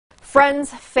Friends,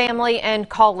 family, and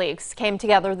colleagues came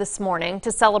together this morning to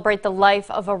celebrate the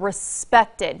life of a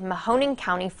respected Mahoning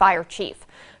County fire chief.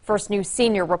 First News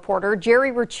senior reporter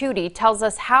Jerry Ricciuti tells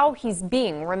us how he's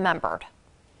being remembered.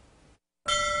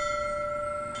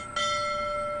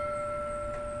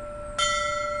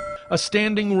 A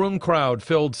standing room crowd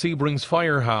filled Sebring's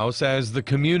firehouse as the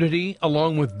community,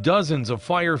 along with dozens of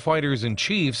firefighters and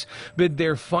chiefs, bid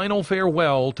their final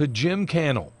farewell to Jim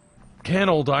Cannell.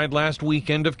 Cannell died last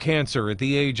weekend of cancer at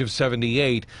the age of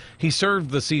 78. He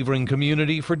served the Sebring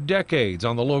community for decades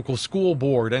on the local school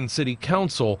board and city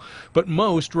council, but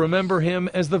most remember him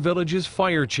as the village's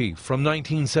fire chief from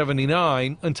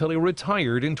 1979 until he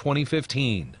retired in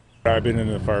 2015. I've been in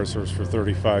the fire service for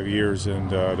 35 years,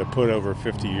 and to put over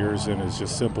 50 years in is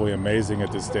just simply amazing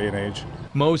at this day and age.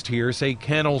 Most here say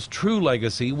Cannell's true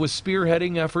legacy was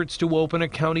spearheading efforts to open a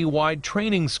county-wide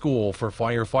training school for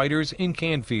firefighters in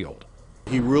Canfield.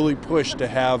 He really pushed to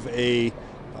have a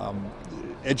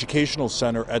educational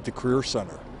center at the career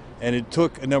center, and it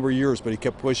took a number of years, but he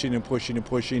kept pushing and pushing and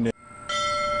pushing.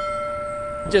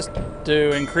 Just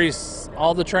to increase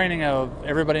all the training of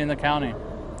everybody in the county.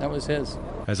 That was his.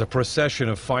 As a procession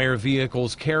of fire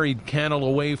vehicles carried Cannell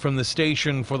away from the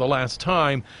station for the last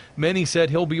time, many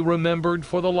said he'll be remembered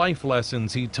for the life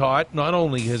lessons he taught not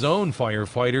only his own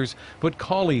firefighters, but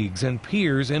colleagues and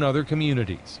peers in other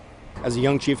communities. As a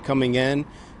young chief coming in,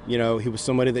 he was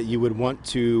somebody that you would want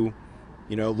to,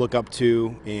 look up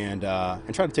to and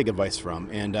try to take advice from.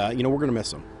 And, we're going to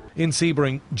miss him. In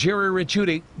Sebring, Jerry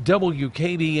Ricciuti,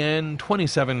 WKBN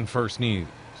 27 First News.